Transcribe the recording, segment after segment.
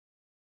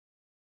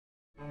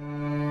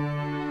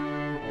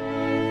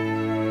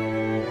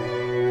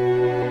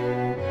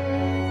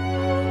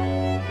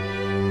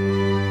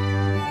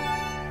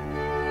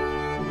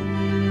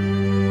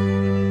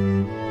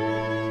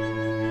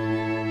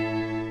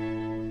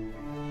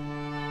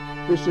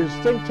This is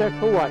ThinkTech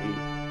Hawaii.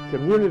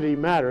 Community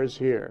matters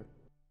here.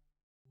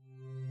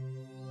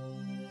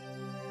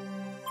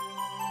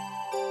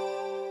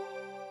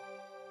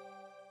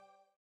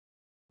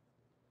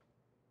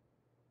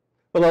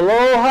 Well,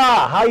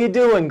 aloha! How you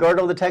doing?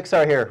 Gordo the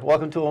Texar here.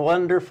 Welcome to a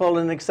wonderful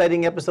and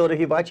exciting episode of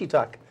Hibachi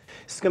Talk.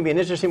 This is going to be an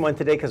interesting one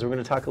today because we're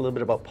going to talk a little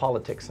bit about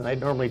politics. And I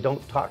normally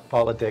don't talk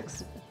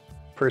politics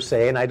per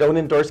se, and I don't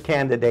endorse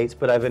candidates,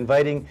 but I'm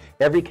inviting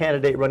every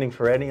candidate running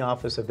for any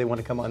office, if they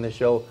want to come on the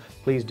show,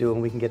 please do,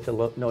 and we can get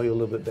to know you a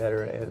little bit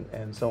better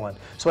and so on.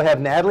 So I have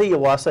Natalie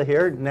Iwasa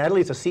here.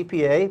 Natalie's a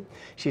CPA.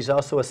 She's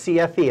also a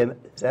CFE, and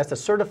that's a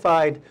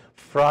Certified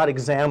Fraud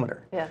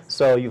Examiner. Yes.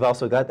 So you've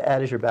also got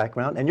that as your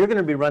background, and you're going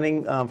to be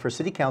running for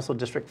City Council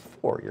District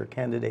 4, your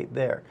candidate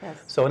there. Yes.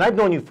 So, and I've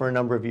known you for a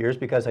number of years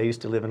because I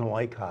used to live in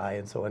Hawaii Kai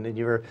and so on, and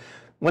you're,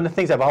 one of the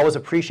things I've always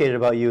appreciated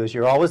about you is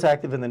you're always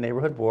active in the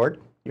neighborhood board.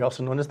 You're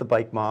also known as the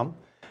bike mom.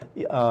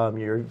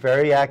 You're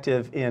very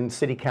active in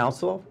city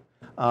council.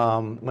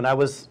 When I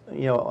was,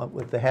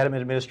 with the Haddam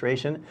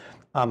administration,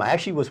 I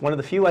actually was one of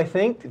the few, I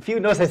think,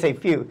 notice I say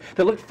few,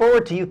 that looked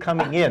forward to you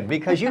coming in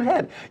because you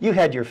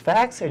had your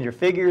facts and your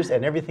figures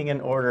and everything in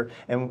order,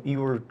 and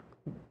you were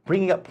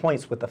bringing up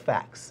points with the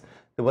facts.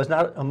 There was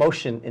not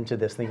emotion into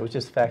this thing. It was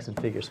just facts and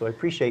figures. So I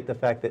appreciate the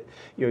fact that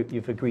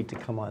you've agreed to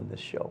come on this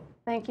show.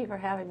 Thank you for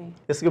having me.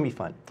 This is going to be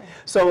fun.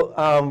 So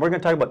we're going to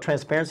talk about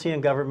transparency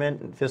in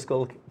government and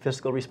fiscal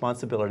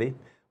responsibility,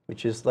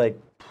 which is like,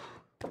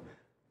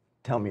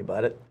 tell me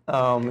about it.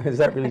 Is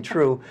that really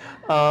true?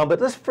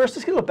 But let's first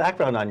get a little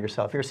background on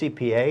yourself. You're a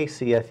CPA,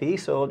 CFE,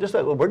 so just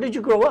where did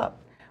you grow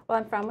up? Well,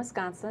 I'm from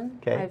Wisconsin.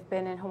 Okay. I've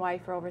been in Hawaii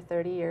for over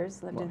 30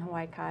 years, lived in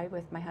Hawaii Kai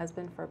with my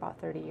husband for about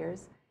 30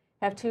 years.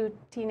 I have 2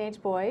 teenage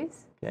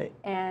boys, Okay.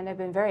 and I've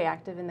been very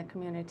active in the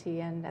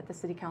community and at the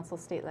City Council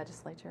State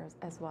Legislature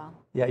as well.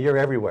 Yeah, you're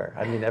everywhere.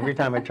 I mean, every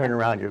time I turn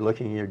around, you're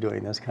looking, you're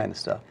doing this kind of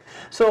stuff.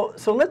 So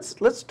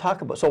let's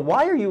talk about, so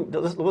why are you,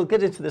 we'll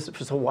get into this,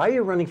 so why are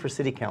you running for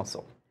City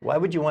Council? Why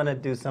would you want to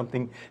do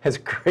something as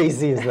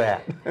crazy as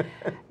that?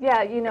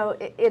 Yeah,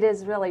 it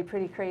is really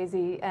pretty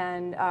crazy,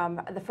 and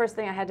the first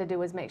thing I had to do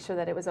was make sure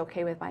that it was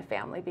okay with my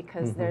family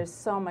because there's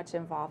so much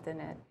involved in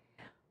it.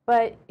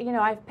 But,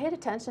 I've paid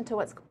attention to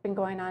what's been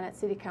going on at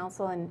City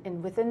Council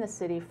and within the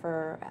city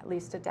for at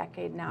least a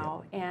decade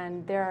now. Yeah.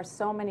 And there are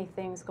so many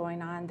things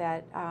going on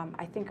that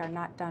I think are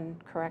not done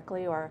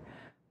correctly or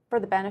for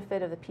the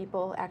benefit of the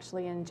people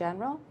actually in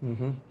general.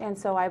 And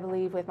so I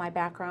believe with my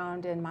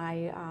background and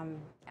my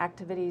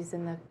activities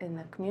in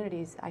the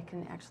communities, I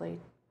can actually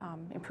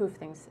improve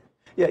things.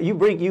 Yeah,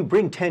 you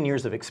bring 10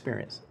 years of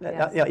experience.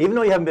 Yes. Even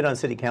though you haven't been on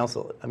City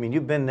Council, I mean,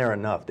 you've been there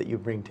enough that you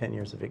bring 10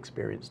 years of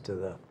experience to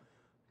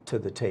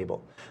the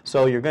table.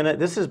 So you're gonna,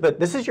 this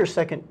is your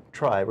second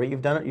try, right?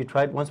 You've done it, you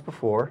tried once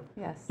before.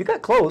 Yes. You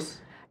got close.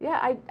 Yeah,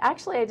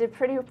 I did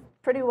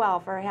pretty well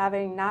for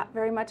having not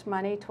very much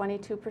money,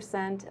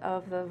 22%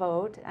 of the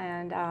vote,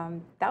 and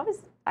that was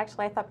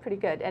actually, I thought, pretty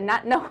good, and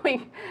not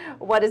knowing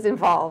what is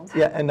involved.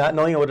 Yeah, and not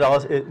knowing what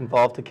else it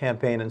involved to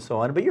campaign and so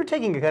on. But you're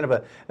taking a kind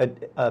of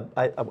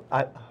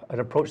an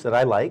approach that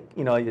I like.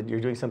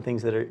 You're doing some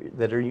things that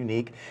are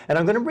unique, and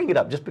I'm going to bring it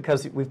up just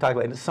because we've talked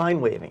about it. It's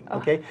sign waving,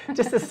 okay?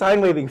 Just a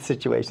sign waving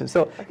situation.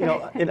 So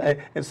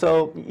okay. And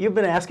so you've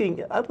been asking.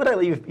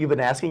 You've been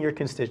asking your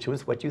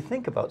constituents what you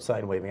think about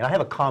sign waving. And I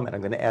have a comment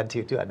I'm going to add to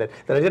you too that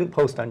I didn't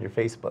post on your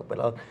Facebook,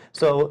 but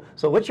so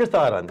what's your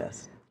thought on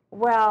this?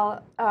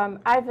 Well,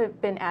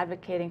 I've been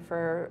advocating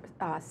for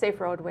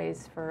safe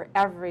roadways for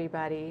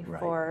everybody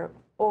for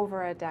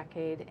over a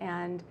decade,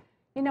 and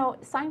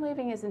sign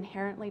waving is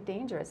inherently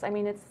dangerous. I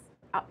mean,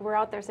 we're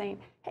out there saying,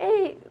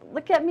 "Hey,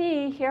 look at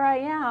me, here I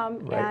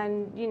am,"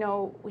 and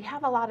we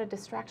have a lot of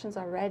distractions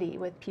already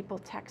with people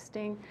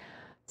texting.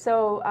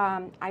 So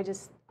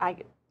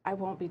I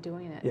won't be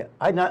doing it. Yeah,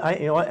 and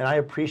I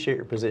appreciate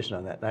your position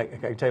on that. And I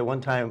can tell you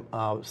one time,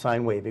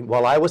 sign waving.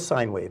 While I was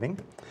sign waving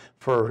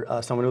for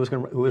someone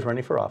who was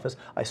running for office,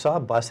 I saw a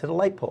bus hit a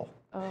light pole.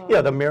 Oh.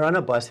 Yeah, the mirror on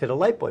a bus hit a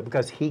light pole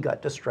because he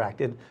got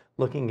distracted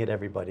looking at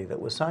everybody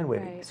that was sign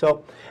waving. Right.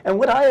 So, and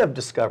what I have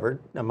discovered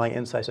on my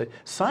inside side,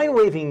 sign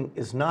waving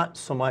is not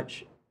so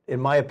much, in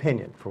my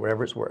opinion, for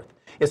whatever it's worth,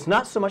 it's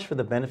not so much for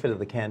the benefit of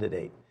the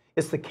candidate.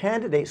 It's the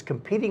candidates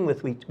competing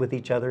with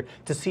each other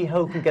to see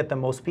who can get the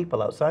most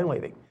people out sign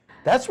waving.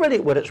 That's really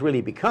what it's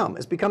really become.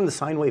 It's become the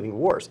sign waving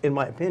wars, in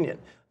my opinion.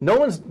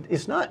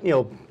 It's not,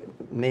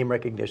 name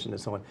recognition and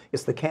so on.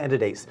 It's the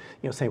candidates,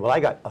 saying, well, I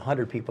got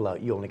 100 people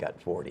out, you only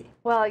got 40.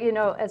 Well,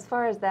 as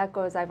far as that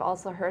goes, I've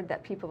also heard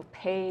that people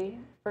pay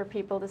for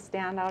people to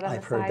stand out on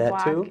the sidewalk. I've heard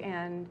that too.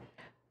 And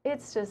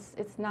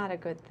it's not a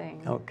good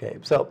thing. Okay,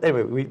 so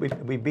anyway,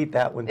 we beat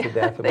that one to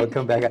death, and we'll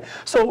come back.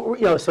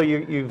 So, so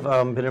you've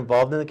been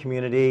involved in the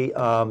community.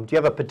 Do you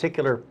have a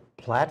particular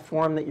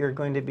platform that you're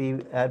going to be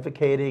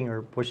advocating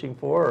or pushing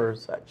for or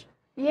such?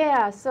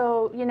 Yeah,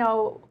 so,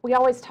 we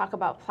always talk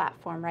about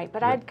platform, right?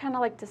 But I'd kind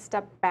of like to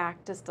step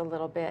back just a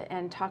little bit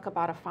and talk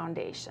about a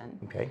foundation.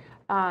 Okay.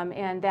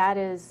 And that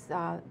is,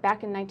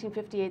 back in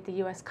 1958, the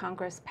U.S.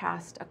 Congress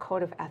passed a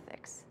code of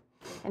ethics.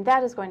 And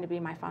that is going to be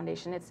my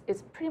foundation.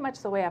 It's pretty much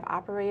the way I've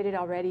operated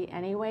already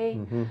anyway,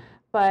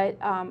 but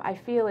I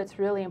feel it's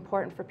really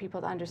important for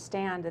people to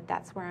understand that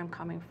that's where I'm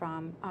coming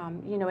from.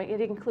 You know,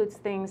 it includes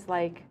things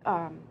like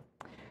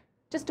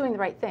just doing the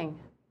right thing,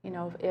 you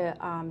know,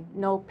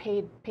 no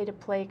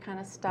pay-to-play kind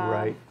of stuff.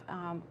 Right.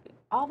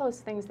 All those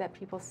things that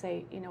people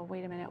say, you know,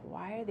 wait a minute,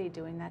 why are they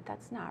doing that?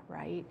 That's not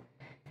right.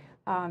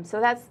 So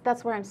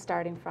that's where I'm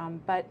starting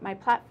from. But my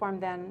platform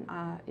then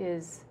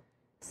is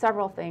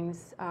several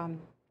things.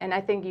 And I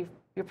think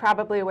you're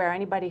probably aware,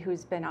 anybody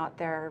who's been out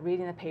there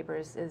reading the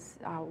papers is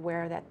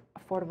aware that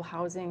affordable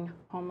housing,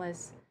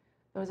 homeless,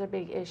 those are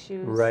big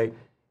issues. Right.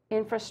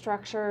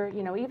 Infrastructure,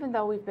 you know, even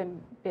though we've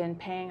been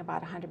paying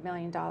about $100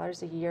 million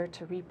a year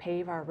to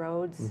repave our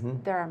roads,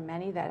 there are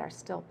many that are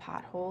still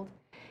potholed.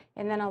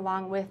 And then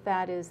along with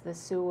that is the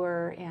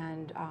sewer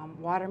and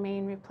water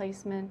main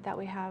replacement that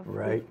we have.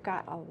 Right. We've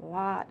got a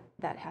lot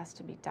that has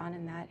to be done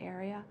in that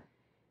area.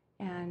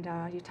 And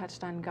you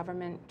touched on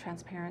government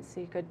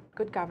transparency,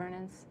 good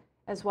governance,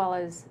 as well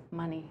as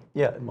money.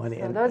 Yeah, money.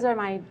 So those are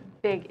my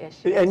big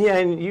issues. And yeah,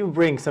 and you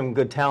bring some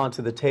good talent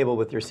to the table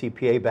with your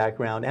CPA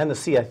background and the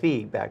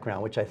CFE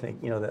background, which I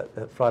think, you know,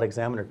 the fraud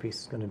examiner piece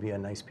is going to be a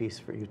nice piece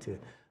for you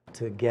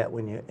to get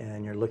when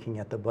you're looking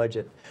at the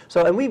budget.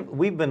 So, and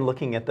we've been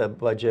looking at the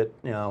budget,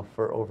 you know,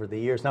 for over the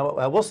years. Now,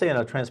 I will say on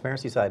a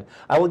transparency side,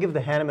 I will give the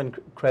Hanneman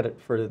credit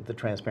for the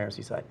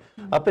transparency side.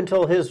 Up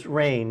until his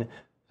reign,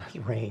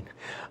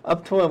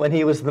 up to when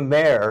he was the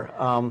mayor,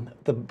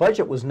 the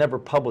budget was never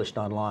published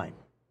online.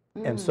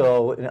 And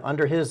so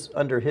under his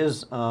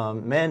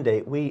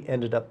mandate, we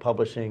ended up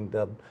publishing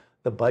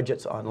the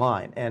budgets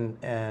online,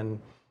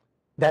 and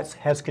that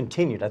has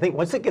continued. I think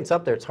once it gets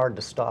up there, it's hard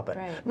to stop it.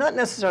 Right. Not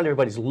necessarily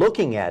everybody's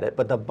looking at it,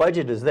 but the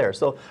budget is there.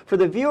 So for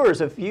the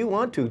viewers, if you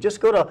want to, just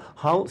go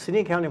to City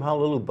and County of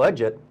Honolulu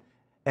budget,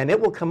 and it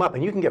will come up,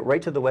 and you can get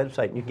right to the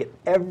website, and you can get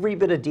every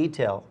bit of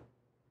detail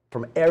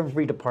from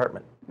every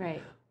department.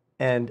 Right.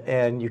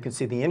 And you can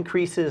see the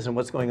increases and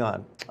what's going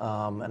on.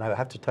 And I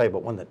have to tell you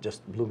about one that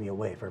just blew me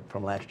away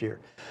from last year.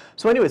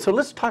 So anyway, so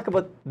let's talk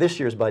about this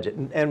year's budget.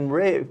 And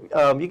Ray,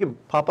 you can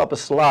pop up a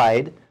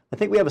slide. I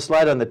think we have a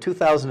slide on the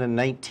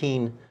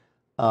 2019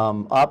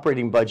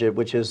 operating budget,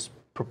 which is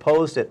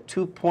proposed at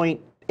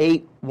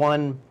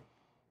 2.81.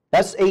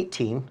 That's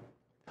 18.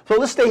 So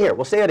let's stay here.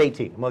 We'll stay at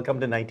 18. We'll come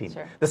to 19.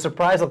 Sure. The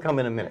surprise will come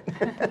in a minute.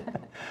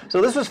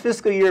 So this was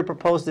fiscal year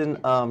proposed in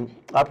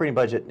operating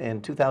budget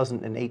in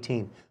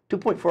 2018,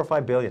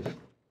 2.45 billion.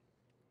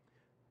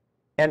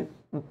 And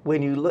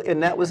when you look,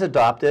 and that was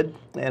adopted,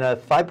 and a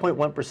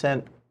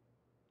 5.1%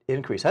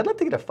 increase. I'd like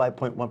to get a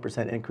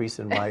 5.1% increase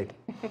in my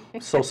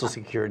Social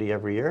Security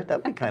every year.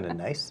 That'd be kind of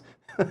nice.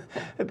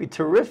 That'd be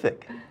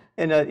terrific.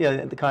 And you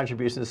know, the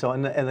contributions and so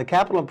on. And the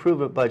capital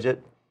improvement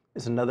budget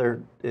is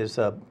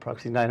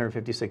approximately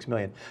 $956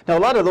 million. Now, a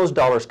lot of those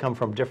dollars come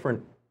from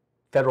different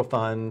federal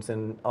funds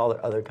and all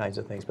the other kinds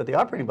of things, but the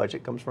operating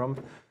budget comes from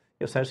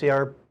essentially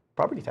our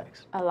property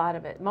tax. A lot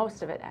of it,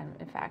 most of it,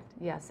 in fact,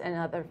 yes, and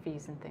other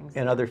fees and things.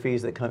 And other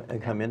fees that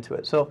come into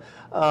it. So,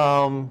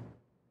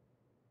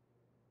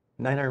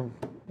 900,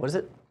 what is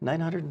it?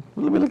 900,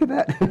 let me look at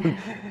that.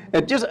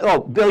 And just,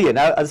 billion,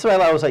 that's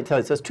what I always like to tell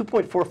you. It says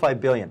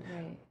 2.45 billion.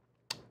 Right.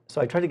 So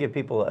I try to get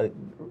people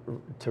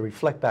to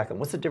reflect back on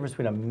what's the difference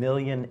between a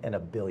million and a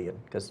billion,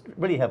 because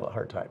really have a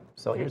hard time.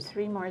 So here's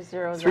three more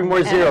zeros. Three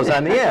more zeros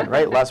on the end,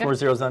 right? Lots more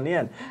zeros on the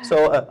end.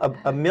 So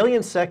a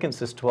million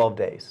seconds is 12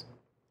 days,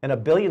 and a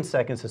billion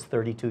seconds is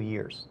 32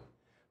 years.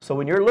 So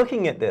when you're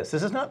looking at this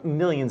is not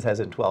millions as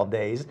in 12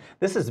 days.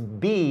 This is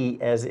B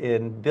as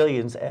in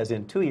billions as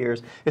in 2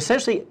 years.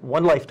 Essentially,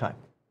 one lifetime.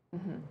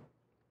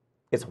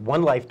 It's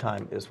one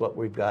lifetime is what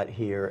we've got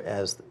here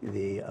as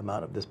the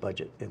amount of this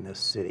budget in this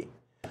city.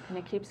 And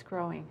it keeps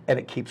growing. And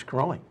it keeps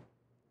growing.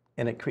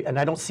 And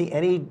I don't see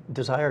any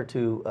desire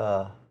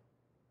to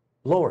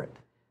lower it.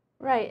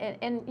 Right,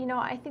 and you know,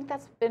 I think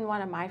that's been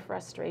one of my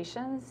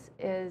frustrations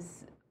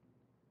is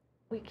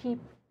we keep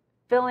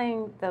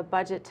filling the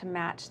budget to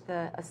match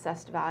the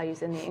assessed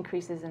values and the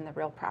increases in the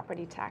real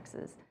property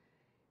taxes,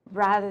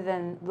 rather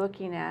than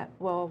looking at,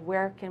 well,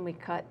 where can we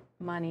cut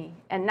money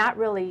and not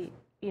really,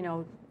 you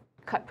know,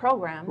 cut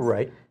programs,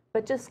 right?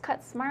 But just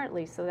cut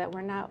smartly so that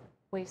we're not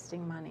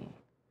wasting money.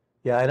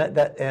 Yeah,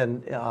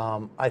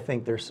 and I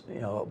think there's, you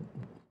know,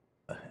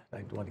 I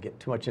don't want to get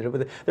too much into it,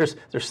 but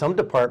there's some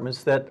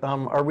departments that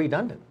are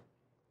redundant,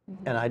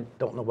 and I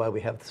don't know why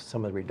we have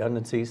some of the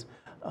redundancies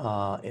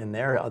in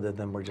there, other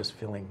than we're just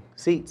filling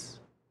seats.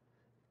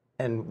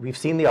 And we've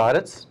seen the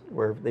audits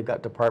where they've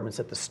got departments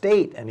at the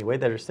state anyway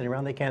that are sitting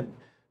around.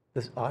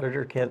 This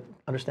auditor can't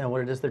understand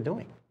what it is they're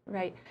doing.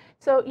 Right.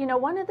 So, you know,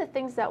 one of the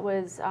things that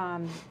was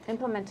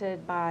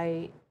implemented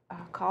by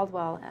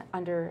Caldwell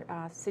under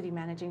City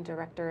Managing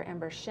Director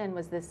Ember Shin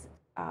was this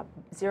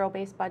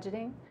zero-based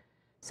budgeting.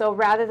 So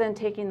rather than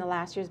taking the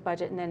last year's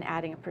budget and then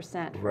adding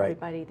 1% for right.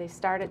 everybody, they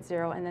start at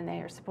zero, and then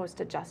they are supposed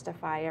to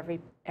justify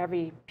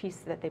every piece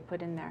that they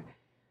put in there.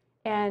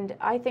 And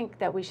I think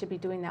that we should be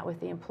doing that with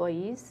the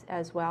employees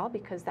as well,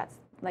 because that's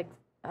like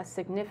a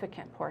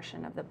significant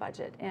portion of the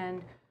budget.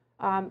 And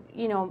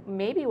you know,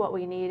 maybe what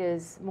we need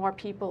is more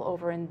people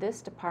over in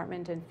this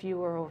department and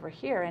fewer over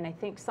here. And I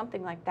think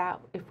something like that,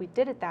 if we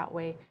did it that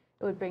way,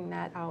 it would bring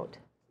that out.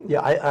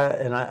 Yeah,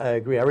 I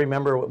agree. I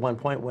remember at one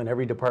point when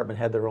every department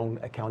had their own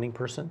accounting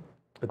person,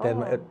 but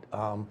then at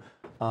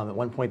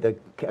one point the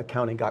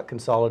accounting got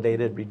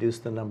consolidated,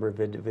 reduced the number of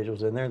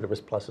individuals in there. There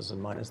was pluses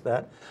and minuses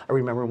that. I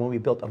remember when we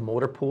built a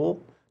motor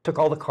pool, took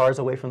all the cars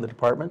away from the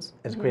departments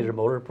and created a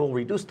motor pool,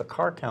 reduced the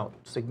car count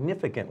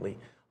significantly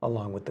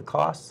along with the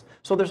costs.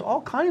 So there's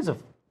all kinds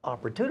of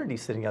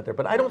opportunities sitting out there,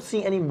 but I don't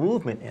see any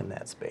movement in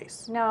that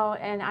space. No,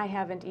 and I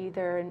haven't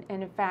either. And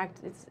in fact,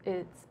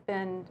 it's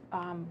been,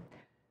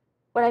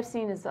 what I've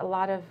seen is a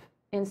lot of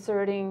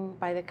inserting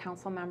by the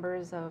council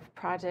members of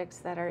projects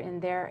that are in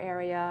their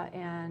area,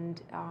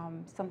 and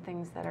some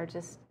things that are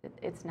just,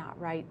 it's not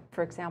right.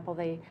 For example,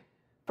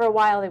 for a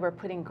while they were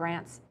putting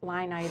grants,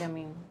 line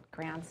iteming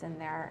grants in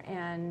there,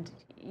 and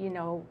you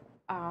know,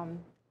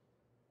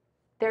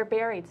 they're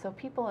buried. So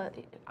people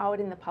out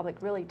in the public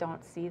really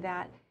don't see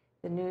that.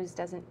 The news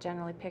doesn't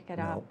generally pick it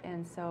up,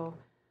 and so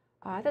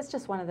that's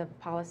just one of the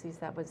policies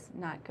that was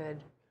not good.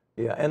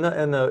 Yeah,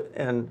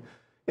 and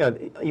you know,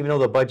 even though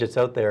the budget's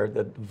out there,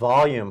 the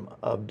volume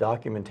of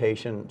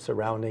documentation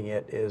surrounding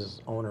it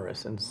is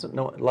onerous, and so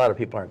a lot of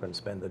people aren't going to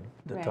spend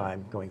the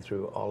time going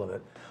through all of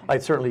it.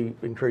 I'd certainly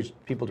encourage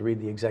people to read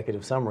the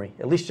executive summary,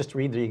 at least just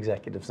read the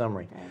executive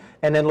summary,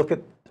 and then look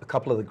at a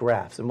couple of the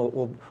graphs. And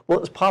we'll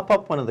just pop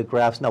up one of the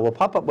graphs now. We'll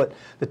pop up what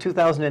the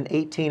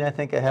 2018, I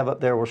think I have up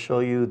there. We'll show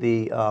you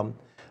the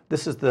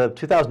this is the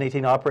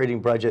 2018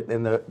 operating budget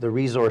and the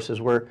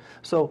resources were.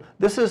 So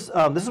this is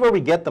where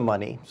we get the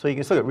money. So you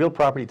can look at real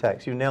property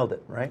tax. You nailed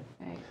it, right?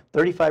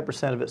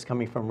 35% of it's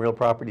coming from real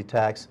property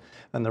tax,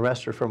 and the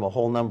rest are from a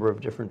whole number of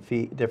different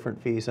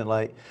fees and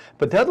like.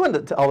 But the other one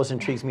that always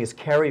intrigues me is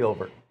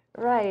carryover.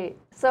 Right.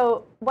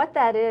 So what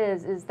that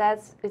is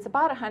it's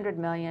about $100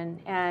 million,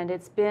 and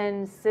it's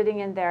been sitting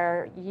in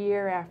there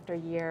year after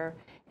year.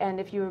 And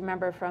if you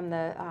remember from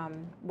the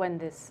when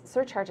this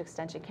surcharge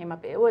extension came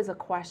up, it was a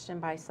question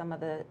by some of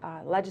the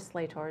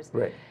legislators,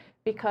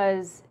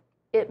 because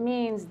it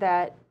means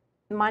that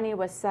money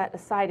was set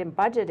aside and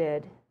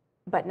budgeted,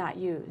 but not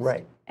used.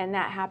 And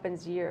that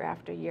happens year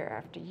after year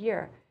after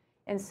year.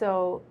 And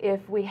so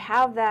if we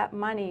have that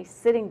money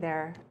sitting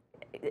there,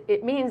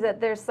 it means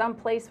that there's some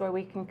place where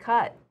we can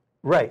cut.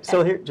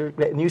 So here,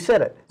 and you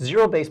said it,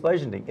 zero-based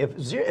budgeting.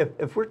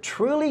 If we're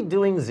truly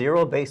doing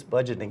zero-based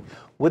budgeting,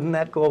 wouldn't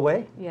that go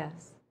away?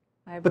 Yes.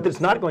 But it's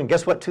not going.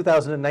 Guess what?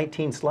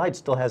 2019 slide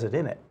still has it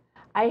in it.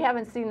 I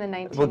haven't seen the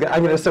 19. Well,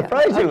 I'm going to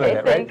surprise you with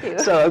it, right? Thank you.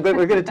 So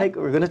we're going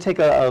to take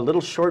a little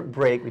short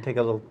break. We take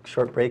a little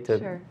short break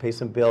to pay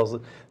some bills,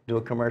 do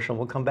a commercial.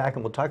 We'll come back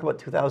and we'll talk about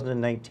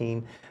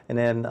 2019, and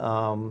then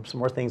some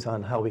more things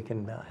on how we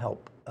can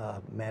help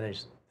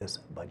manage this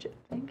budget.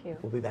 Thank you.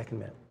 We'll be back in a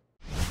minute.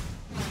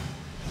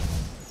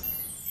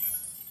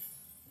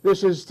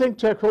 This is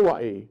ThinkTech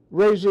Hawaii,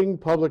 raising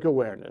public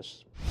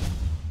awareness.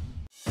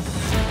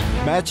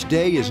 Match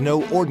day is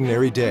no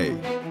ordinary day.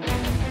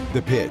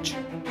 The pitch,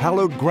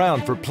 hallowed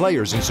ground for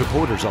players and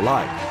supporters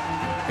alike.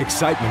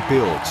 Excitement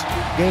builds.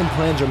 Game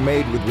plans are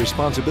made with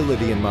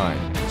responsibility in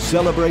mind.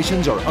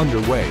 Celebrations are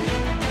underway.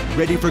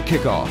 Ready for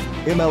kickoff,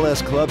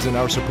 MLS clubs and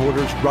our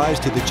supporters rise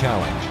to the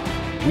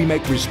challenge. We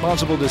make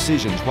responsible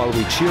decisions while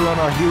we cheer on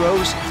our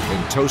heroes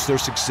and toast their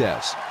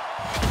success.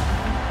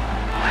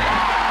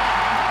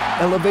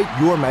 Elevate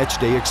your match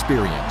day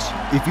experience.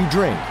 If you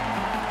drink,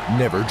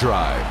 never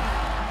drive.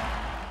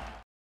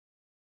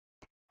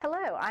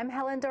 Hello, I'm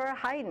Helen Dora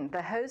Hayden,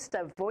 the host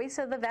of Voice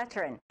of the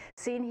Veteran,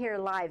 seen here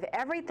live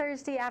every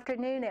Thursday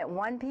afternoon at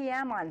 1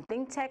 p.m. on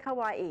ThinkTech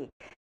Hawaii.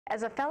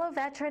 As a fellow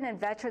veteran and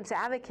veterans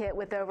advocate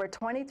with over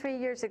 23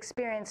 years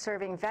experience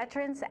serving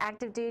veterans,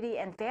 active duty,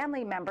 and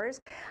family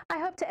members, I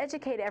hope to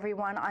educate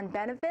everyone on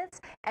benefits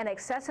and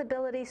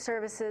accessibility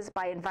services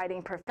by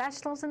inviting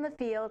professionals in the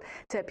field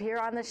to appear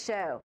on the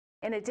show.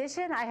 In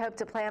addition, I hope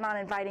to plan on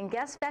inviting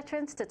guest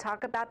veterans to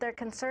talk about their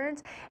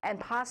concerns and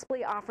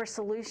possibly offer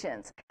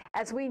solutions.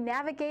 As we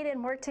navigate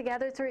and work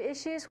together through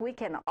issues, we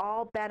can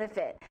all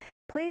benefit.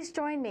 Please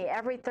join me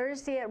every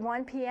Thursday at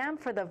 1 p.m.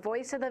 for the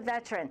Voice of the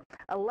Veteran.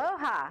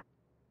 Aloha!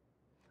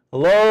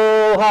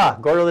 Aloha!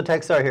 Gordon the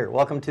Tech Star here.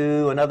 Welcome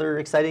to another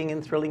exciting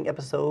and thrilling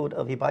episode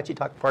of Hibachi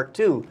Talk Part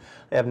 2.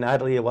 I have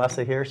Natalie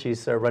Iwasa here.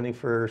 She's running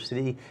for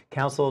City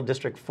Council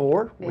District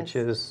 4, which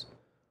is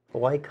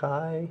Hawaii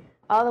Kai.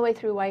 All the way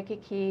through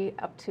Waikiki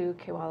up to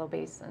Kewalo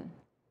Basin.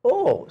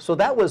 Oh, so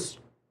that was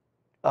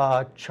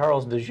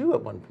Charles DeJoux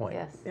at one point.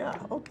 Yes. Yeah.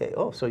 Okay.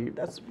 Oh, so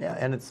that's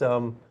and it's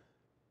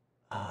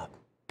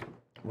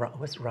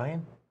what's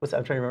Ryan? I'm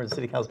trying to remember the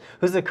city council.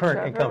 Who's the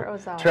current incumbent?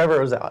 Ozawa. Trevor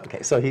Ozawa.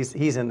 Okay, so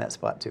he's in that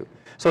spot too.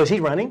 So is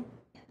he running?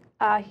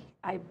 Or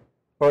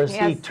is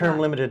he term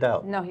limited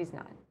out? No, he's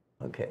not.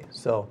 Okay.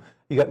 So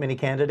you got many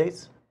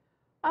candidates?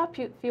 A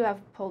few have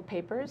pulled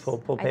papers.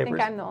 Pulled papers? I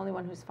think I'm the only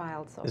one who's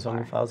filed so far. Is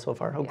only filed so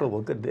far? Oh, good.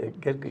 Well, good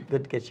to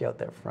get you out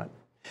there front.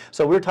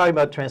 So we're talking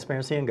about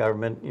transparency in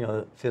government,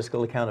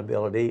 fiscal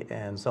accountability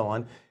and so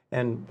on.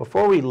 And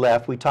before we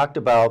left, we talked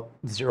about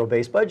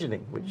zero-based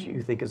budgeting, which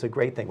you think is a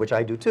great thing, which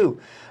I do too.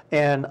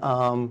 And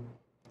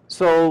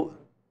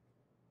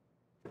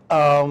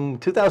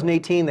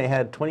 2018, they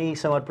had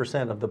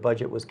 20-some-odd% of the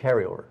budget was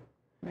carryover.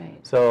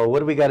 Right. So what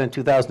do we got in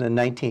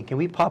 2019? Can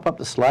we pop up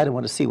the slide? I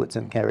want to see what's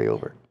in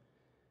carryover.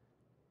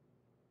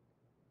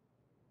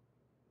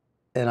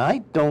 And I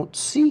don't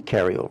see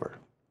carryover.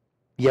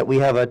 Yet we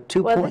have a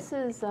 2 Well, point. this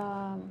is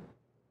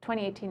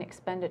 2018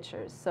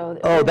 expenditures. So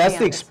Oh, that's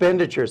the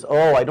expenditures.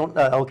 Oh, I don't.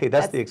 Okay,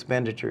 that's the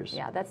expenditures.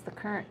 Yeah, that's the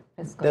current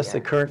fiscal That's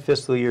year. the current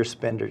fiscal year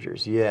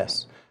expenditures.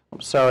 Yes.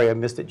 I'm sorry, I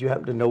missed it. Do you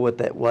happen to know what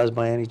that was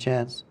by any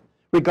chance?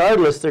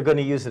 Regardless, they're going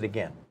to use it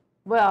again.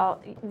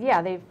 Well,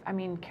 yeah, they've, I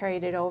mean,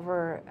 carried it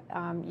over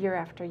year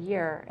after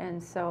year,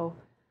 and so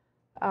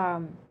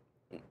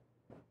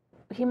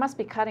he must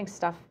be cutting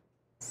stuff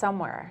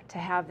somewhere to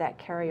have that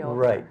carryover.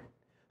 Right.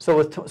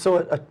 So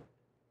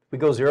we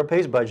go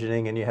zero-based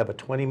budgeting, and you have a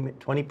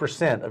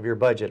 20% of your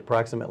budget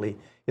approximately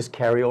is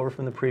carryover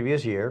from the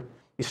previous year.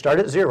 You start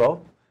at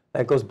zero.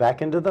 That goes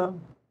back into the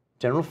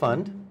general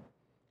fund,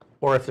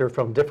 or if they're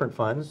from different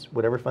funds,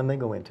 whatever fund they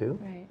go into,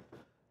 Right.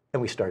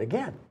 and we start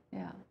again.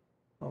 Yeah.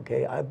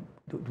 Okay.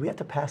 Do we have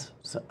to pass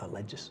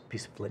a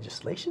piece of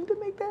legislation to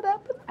make that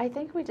happen? I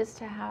think we just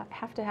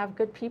have to have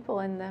good people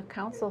in the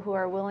council who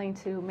are willing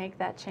to make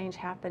that change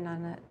happen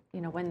on the,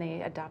 when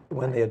they adopt.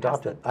 When they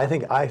adopt it. I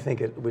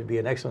think it would be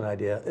an excellent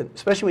idea,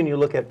 especially when you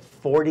look at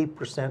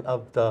 40%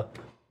 of the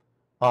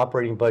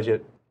operating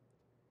budget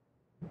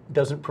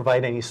doesn't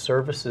provide any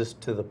services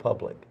to the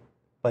public.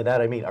 By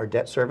that I mean our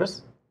debt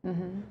service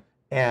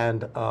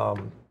and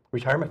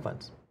retirement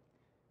funds.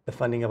 The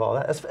funding of all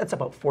that. That's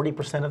about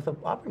 40% of the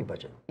operating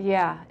budget.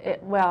 Yeah,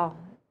 well,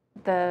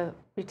 the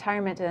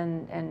retirement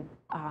and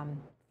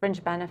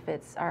fringe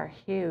benefits are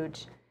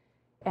huge,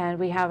 and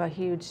we have a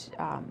huge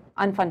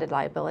unfunded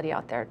liability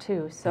out there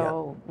too.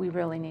 So we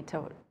really need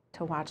to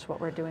watch what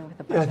we're doing with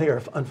the budget. Yeah, I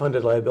think our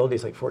unfunded liability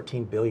is like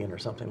 $14 billion or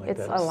something like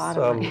that. It's a lot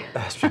of money.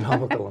 Some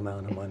astronomical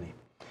amount of money.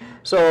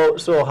 So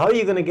how are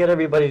you going to get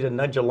everybody to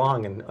nudge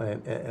along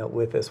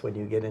with this when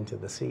you get into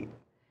the seat?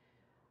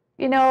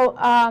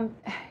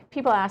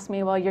 People ask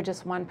me, well, you're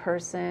just one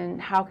person.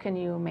 How can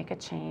you make a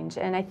change?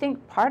 And I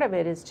think part of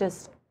it is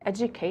just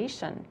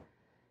education.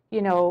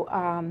 There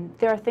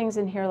are things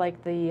in here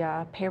like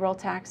the payroll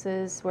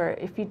taxes where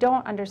if you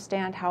don't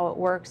understand how it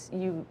works,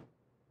 you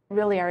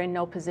really are in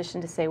no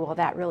position to say, well,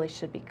 that really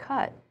should be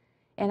cut.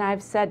 And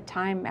I've said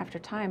time after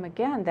time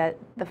again that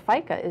the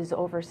FICA is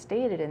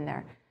overstated in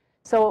there.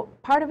 So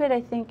part of it,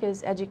 I think,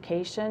 is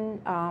education.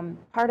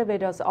 Part of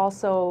it is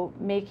also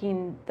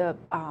making the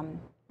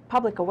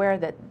public aware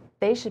that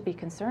they should be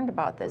concerned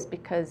about this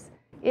because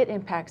it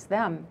impacts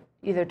them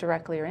either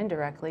directly or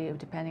indirectly,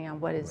 depending on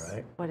what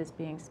is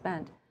being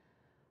spent.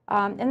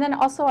 And then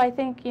also, I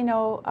think,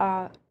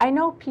 I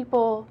know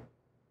people.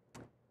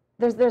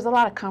 There's a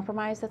lot of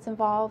compromise that's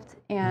involved,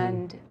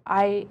 and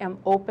I am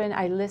open.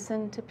 I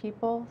listen to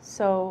people,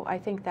 so I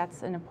think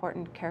that's an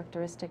important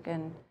characteristic,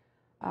 and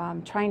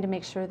trying to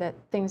make sure that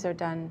things are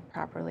done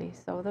properly.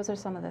 So those are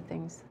some of the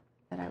things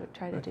that I would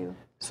try to do.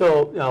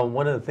 So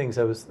one of the things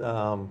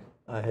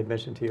I had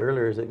mentioned to you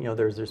earlier is that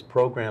there's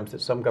programs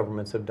that some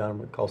governments have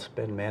done called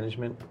spend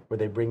management, where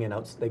they bring in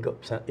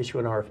issue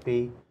an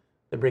RFP,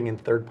 they bring in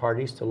third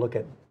parties to look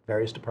at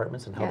various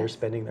departments and how they're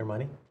spending their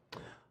money.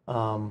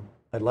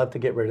 I'd love to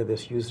get rid of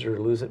this use it or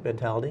lose it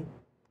mentality,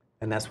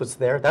 and that's what's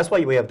there. That's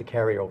why we have the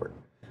carryover,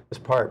 this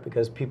part,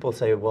 because people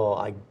say, well,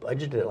 I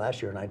budgeted it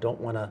last year and I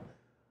don't want to.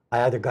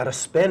 I either got to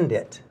spend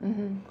it,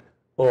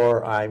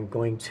 or I'm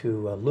going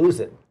to lose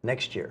it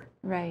next year.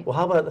 Right. Well,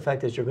 how about the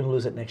fact that you're going to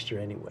lose it next year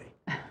anyway?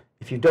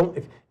 If you don't,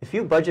 if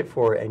you budget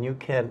for it and you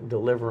can't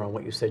deliver on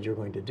what you said you're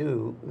going to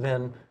do,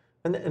 then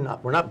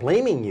we're not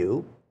blaming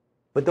you,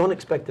 but don't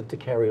expect it to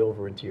carry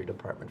over into your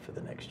department for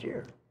the next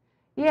year.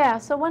 Yeah.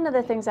 So one of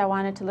the things I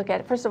wanted to look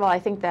at, first of all, I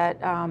think that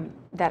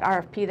that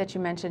RFP that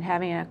you mentioned,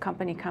 having a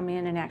company come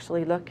in and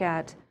actually look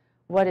at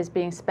what is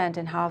being spent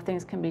and how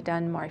things can be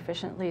done more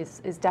efficiently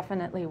is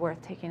definitely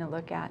worth taking a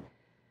look at.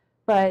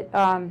 But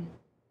I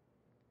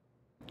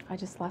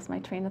just lost my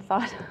train of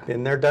thought.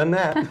 Been there, done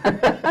that.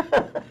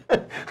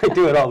 I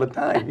do it all the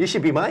time. You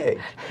should be my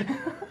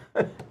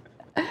age.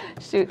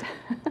 Shoot.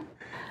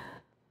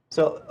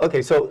 So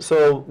okay,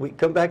 so we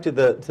come back to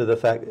the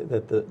fact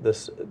that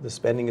the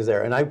spending is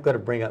there, and I've got to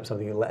bring up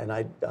something, and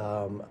I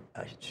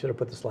should have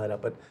put the slide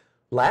up, but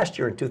last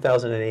year in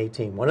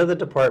 2018, one of the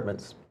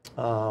departments,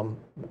 one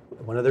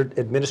of their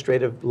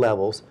administrative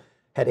levels,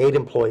 had 8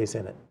 employees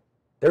in it.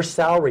 Their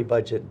salary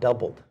budget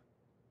doubled.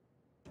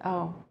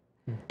 Oh.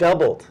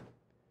 Doubled.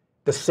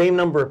 The same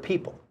number of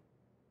people.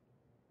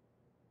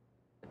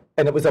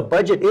 And it was a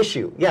budget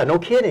issue. Yeah, no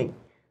kidding.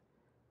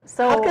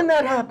 So how can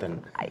that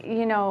happen?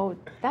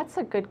 That's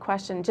a good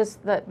question.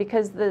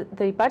 Because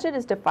the budget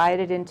is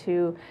divided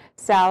into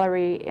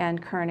salary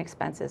and current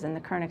expenses, and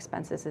the current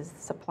expenses is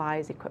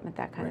supplies, equipment,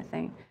 that kind of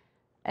thing.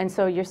 And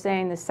so you're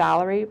saying the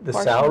salary portion?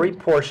 The salary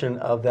portion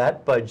of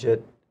that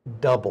budget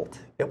doubled.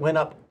 It went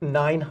up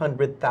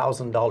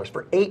 $900,000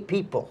 for 8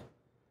 people.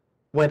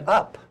 Went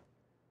up.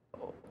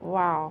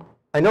 Wow.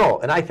 I know,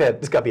 and I thought,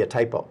 this got to be a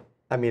typo.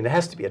 I mean, it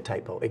has to be a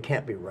typo. It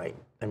can't be right.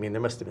 I mean,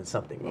 there must have been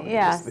something wrong.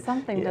 Yeah,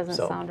 something doesn't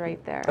sound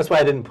right there. That's why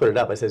I didn't put it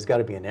up. I said, there's got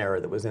to be an error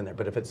that was in there.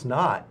 But if it's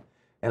not,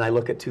 and I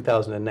look at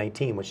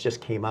 2019, which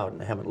just came out,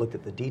 and I haven't looked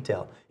at the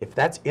detail, if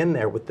that's in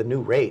there with the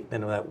new rate,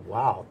 then I'm like,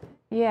 wow.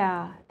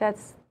 Yeah,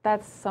 that's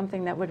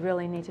something that would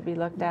really need to be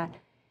looked at.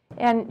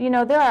 And, you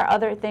know, there are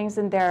other things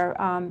in there,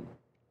 and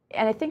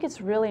I think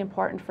it's really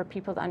important for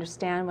people to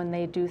understand when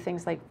they do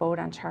things like vote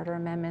on charter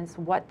amendments,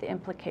 what the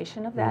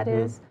implication of that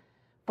is.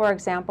 For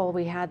example,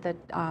 we had the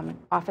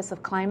Office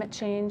of Climate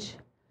Change,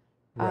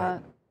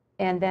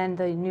 and then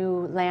the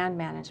new Land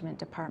Management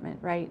Department,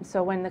 right?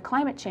 So when the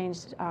Climate Change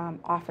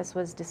Office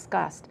was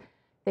discussed,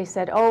 they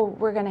said, oh,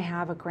 we're going to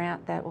have a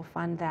grant that will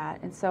fund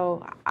that. And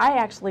so I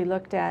actually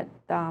looked at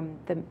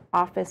the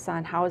Office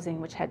on Housing,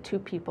 which had 2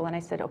 people, and I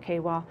said, okay,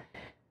 well,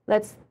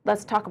 let's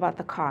talk about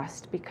the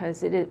cost,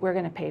 because we're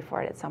going to pay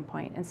for it at some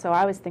point. And so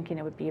I was thinking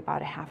it would be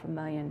about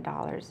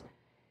 $500,000.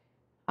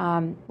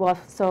 Well,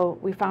 so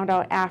we found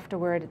out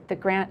afterward the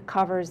grant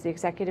covers the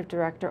executive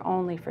director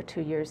only for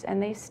 2 years,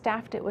 and they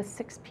staffed it with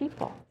 6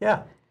 people.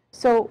 Yeah.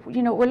 So,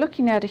 you know, we're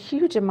looking at a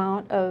huge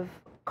amount of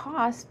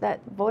cost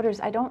that voters,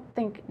 I don't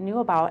think, knew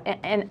about.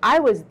 And I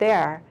was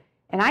there,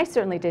 and I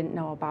certainly didn't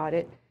know about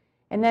it.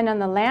 And then on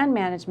the land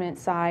management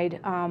side,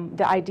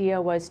 the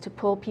idea was to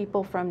pull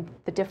people from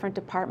the different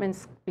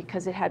departments,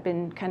 because it had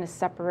been kind of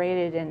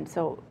separated, and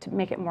so to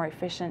make it more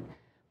efficient,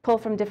 pull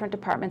from different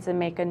departments and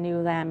make a new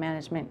land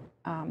management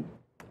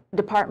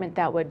department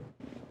that would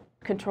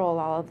control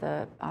all of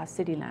the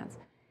city lands.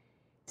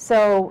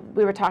 So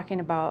we were talking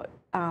about,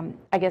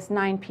 I guess,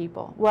 9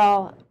 people.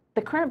 Well,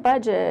 the current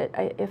budget,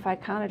 if I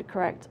counted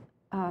correct,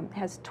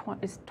 is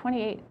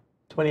 28.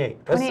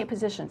 28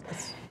 positions.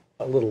 That's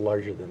a little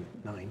larger than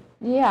 9.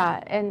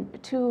 Yeah, and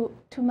 $2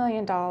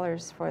 million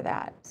for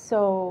that.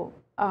 So,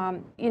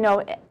 you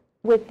know,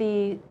 with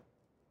the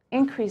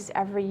increase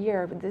every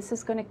year, this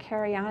is going to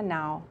carry on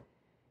now.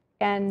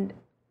 And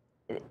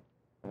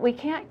we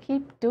can't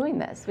keep doing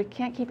this. We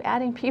can't keep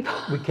adding people.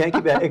 We can't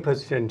keep adding,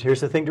 and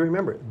here's the thing to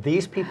remember.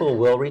 These people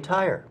will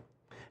retire.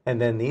 And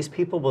then these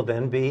people will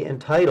then be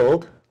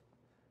entitled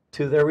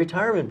to their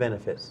retirement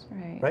benefits.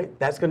 Right?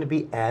 That's going to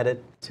be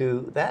added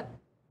to that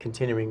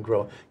continuing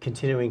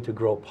to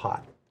grow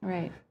pot.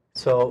 Right.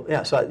 So,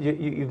 yeah, so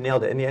you've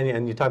nailed it.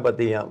 And you talk about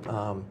the,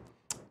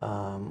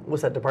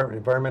 what's that department?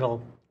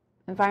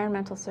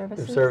 Environmental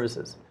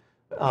Services.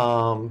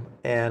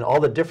 And all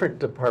the different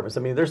departments.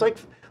 I mean, there's like,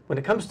 when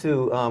it comes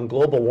to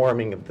global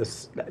warming,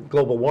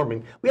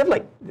 we have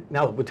like,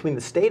 now between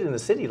the state and the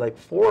city, like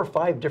 4 or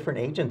 5 different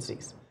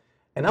agencies.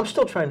 And I'm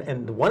still trying,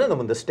 and one of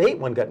them, the state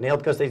one, got nailed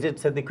because they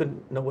said they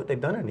couldn't know what they've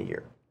done in a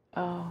year.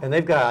 Oh. And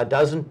they've got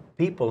 12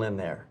 people in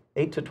there,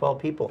 8 to 12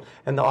 people.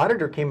 And the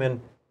auditor came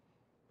in,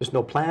 there's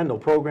no plan, no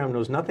program,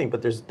 there's nothing,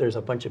 but there's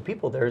a bunch of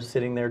people there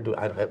sitting there,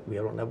 we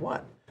don't have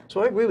what.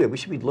 So I agree with you, we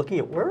should be looking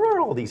at where are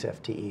all these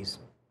FTEs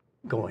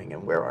going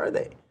and where are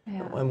they?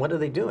 Yeah. And what are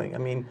they doing? I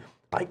mean,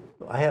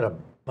 I had a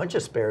bunch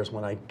of spares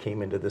when I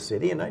came into the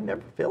city, and I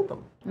never filled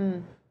them.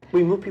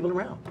 We move people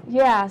around.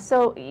 Yeah,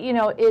 so, you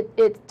know,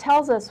 it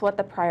tells us what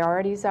the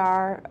priorities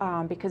are,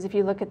 because if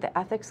you look at the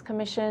Ethics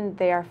Commission,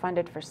 they are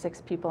funded for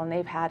 6 people, and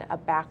they've had a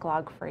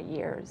backlog for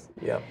years.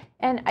 Yep.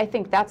 And I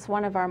think that's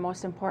one of our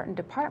most important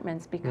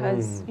departments,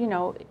 because, you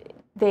know,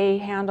 they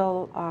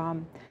handle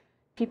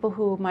people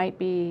who might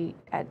be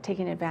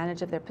taking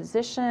advantage of their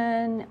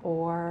position,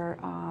 or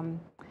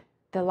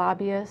the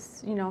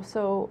lobbyists, you know,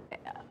 so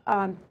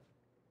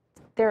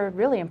they're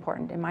really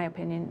important, in my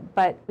opinion,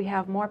 but we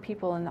have more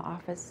people in the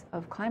Office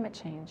of Climate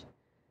Change.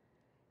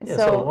 And yeah,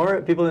 so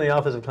more people in the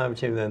Office of Climate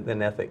Change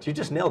than ethics. You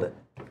just nailed it.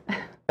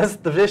 That's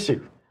the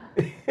issue.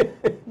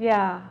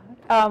 Yeah.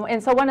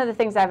 And so one of the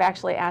things I've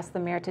actually asked the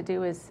mayor to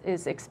do is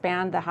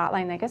expand the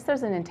hotline. I guess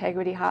there's an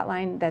integrity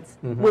hotline that's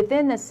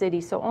within the city,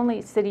 so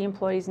only city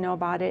employees know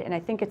about it, and I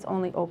think it's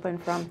only open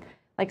from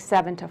like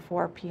 7 to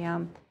 4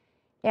 p.m.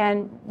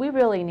 And we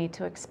really need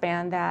to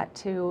expand that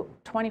to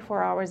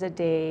 24 hours a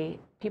day.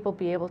 People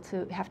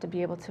have to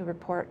be able to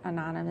report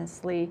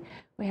anonymously.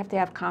 We have to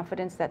have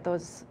confidence that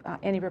those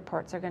any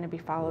reports are going to be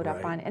followed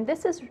up on. And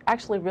this is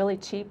actually really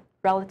cheap,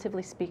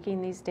 relatively speaking,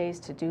 these days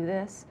to do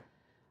this,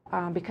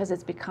 because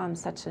it's become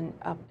such an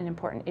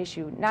important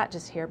issue, not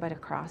just here but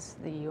across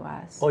the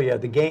U.S. Oh yeah,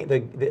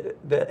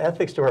 the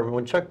ethics department.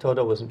 When Chuck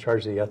Toto was in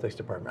charge of the ethics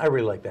department, I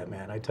really like that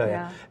man. I tell you,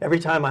 every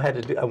time I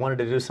wanted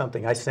to do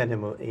something, I sent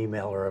him an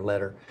email or a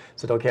letter.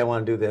 Said, okay, I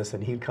want to do this,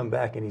 and he'd come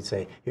back and he'd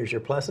say, here's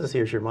your pluses,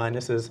 here's your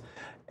minuses.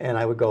 And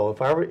I would go,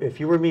 if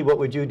you were me, what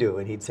would you do?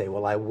 And he'd say,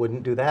 well, I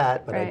wouldn't do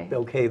that, but I'd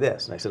okay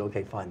this. And I said,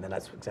 okay, fine, then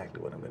that's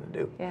exactly what I'm going to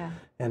do. Yeah.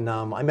 And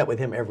I met with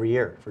him every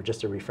year for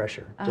just a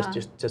refresher,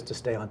 just to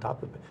stay on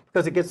top of it,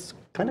 because it gets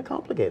kind of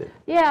complicated.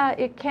 Yeah,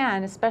 it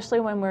can,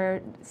 especially when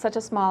we're such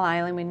a small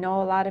island. We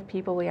know a lot of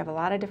people, we have a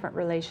lot of different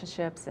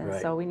relationships,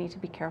 and so we need to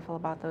be careful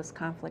about those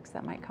conflicts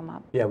that might come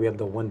up. Yeah, we have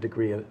the one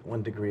degree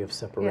of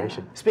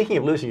separation. Yeah. Speaking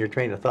of losing your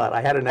train of thought,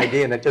 I had an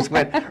idea and it just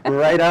went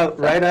right out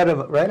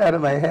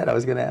of my head. I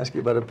was going to ask you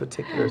about a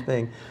particular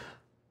thing.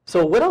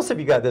 So what else have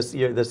you got this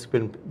year that's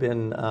been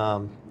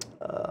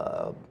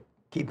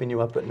keeping you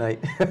up at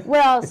night?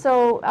 Well,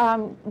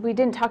 so we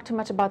didn't talk too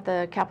much about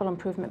the capital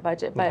improvement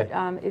budget, but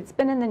it's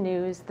been in the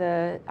news.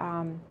 There's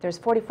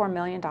 $44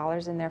 million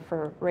in there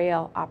for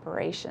rail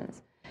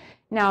operations.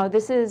 Now,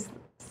 this is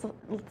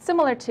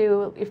similar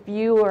to if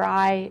you or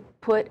I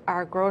put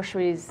our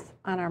groceries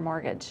on our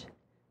mortgage.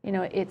 You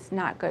know, it's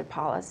not good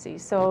policy.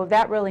 So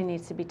that really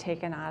needs to be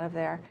taken out of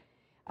there.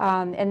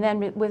 And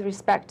then with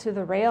respect to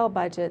the rail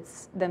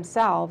budgets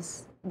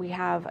themselves, we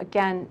have,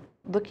 again,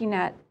 looking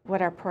at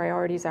what our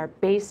priorities are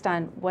based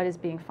on what is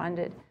being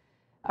funded.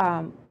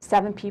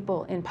 7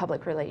 people in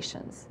public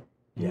relations.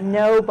 Yeah.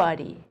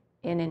 Nobody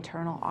in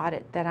internal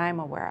audit that I'm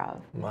aware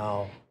of.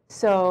 Wow.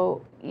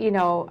 So, you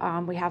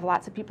know, we have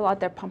lots of people out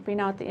there pumping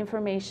out the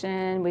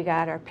information. We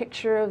got our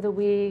picture of the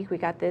week. We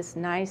got this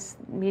nice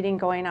meeting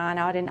going on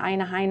out in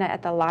Aina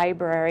at the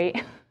library.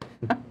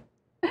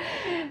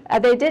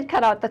 They did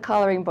cut out the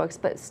coloring books,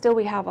 but still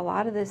we have a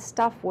lot of this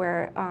stuff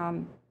where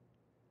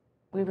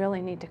we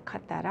really need to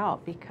cut that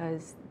out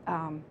because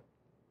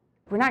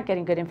we're not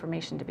getting good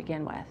information to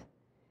begin with.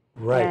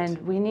 Right. And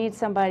we need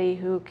somebody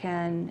who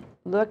can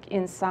look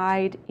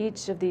inside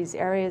each of these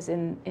areas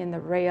in the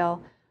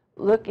rail,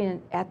 look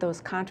at those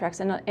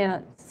contracts. And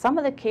in some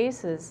of the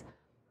cases,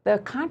 the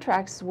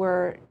contracts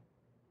were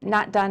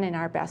not done in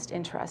our best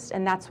interest,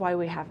 and that's why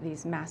we have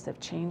these massive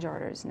change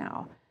orders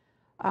now.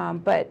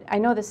 But I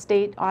know the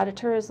state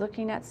auditor is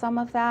looking at some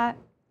of that,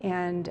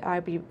 and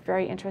I'd be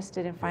very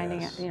interested in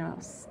finding out, you know,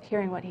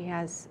 hearing what he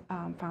has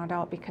found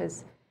out,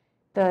 because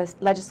the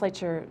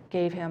legislature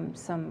gave him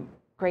some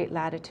great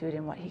latitude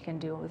in what he can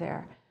do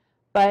there.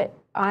 But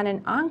on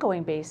an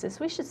ongoing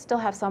basis, we should still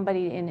have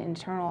somebody in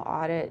internal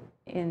audit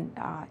in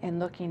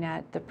looking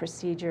at the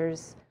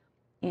procedures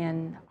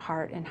in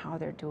HART and how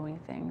they're doing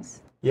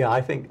things. Yeah,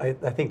 I think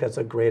that's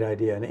a great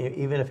idea, and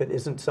even if it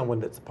isn't someone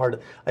that's part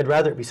of, I'd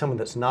rather it be someone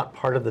that's not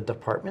part of the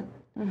department,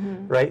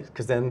 right?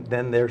 Because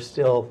then they're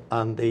still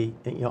on the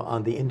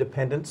on the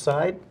independent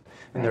side,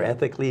 and they're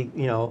ethically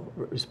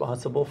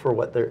responsible for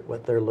what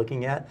they're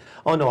looking at.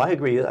 Oh no, I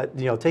agree. You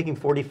know, taking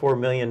 $44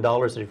 million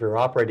of your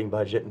operating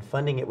budget and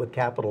funding it with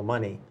capital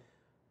money,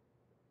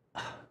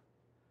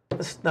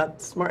 that's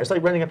not smart. It's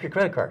like running up your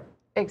credit card.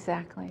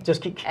 Exactly.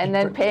 Just keep and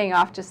then paying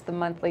off just the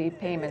monthly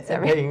payments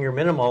paying your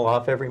minimal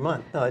off every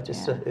month. No, it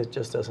just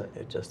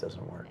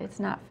doesn't work. It's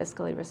not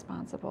fiscally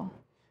responsible.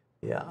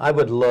 Yeah, I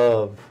would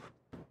love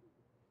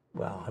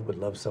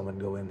someone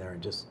to go in there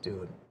and just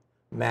do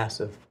a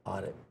massive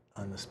audit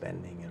on the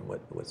spending and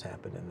what's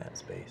happened in that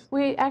space.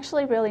 We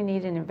actually really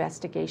need an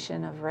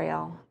investigation of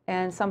rail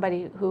and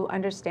somebody who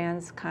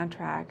understands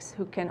contracts,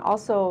 who can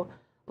also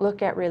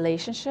look at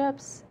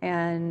relationships,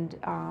 and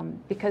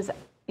because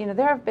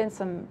there have been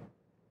some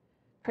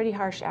pretty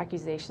harsh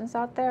accusations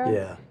out there.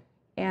 Yeah.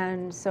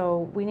 And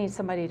so we need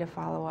somebody to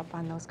follow up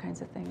on those kinds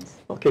of things.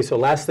 Okay, so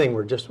last thing,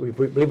 we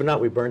believe it or not,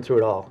 we burned through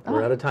it all.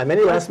 We're out of time.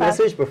 Any last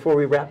message before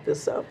we wrap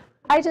this up?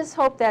 I just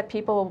hope that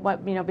people,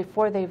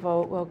 before they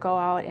vote, will go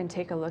out and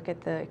take a look at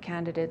the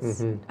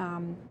candidates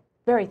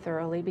very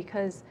thoroughly,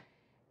 because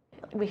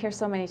we hear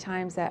so many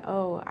times that,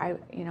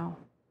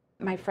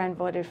 my friend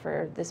voted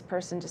for this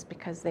person just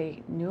because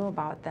they knew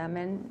about them,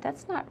 and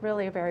that's not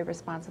really a very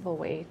responsible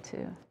way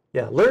to.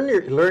 Yeah, learn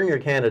your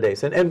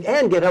candidates and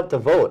get out to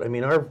vote. I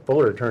mean, our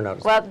voter turnout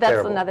is that's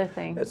terrible. Another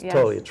thing. It's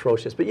totally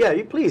atrocious. But yeah,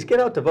 you please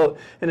get out to vote.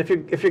 And if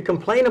you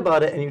complain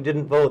about it and you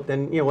didn't vote,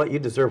 then you know what, you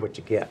deserve what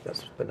you get.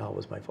 That's been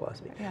always my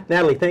philosophy. Yeah.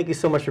 Natalie, thank you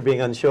so much for being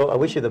on the show. I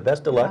wish you the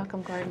best of luck. You're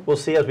welcome, Gordon. We'll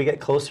see as we get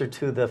closer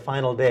to the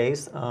final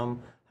days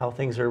how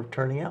things are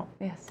turning out.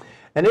 Yes.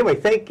 And anyway,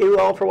 thank you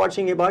all for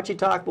watching Hibachi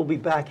Talk. We'll be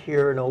back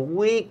here in a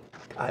week,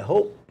 I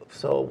hope.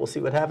 So we'll see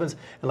what happens.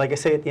 And like I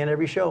say at the end of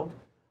every show,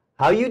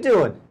 how you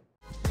doing?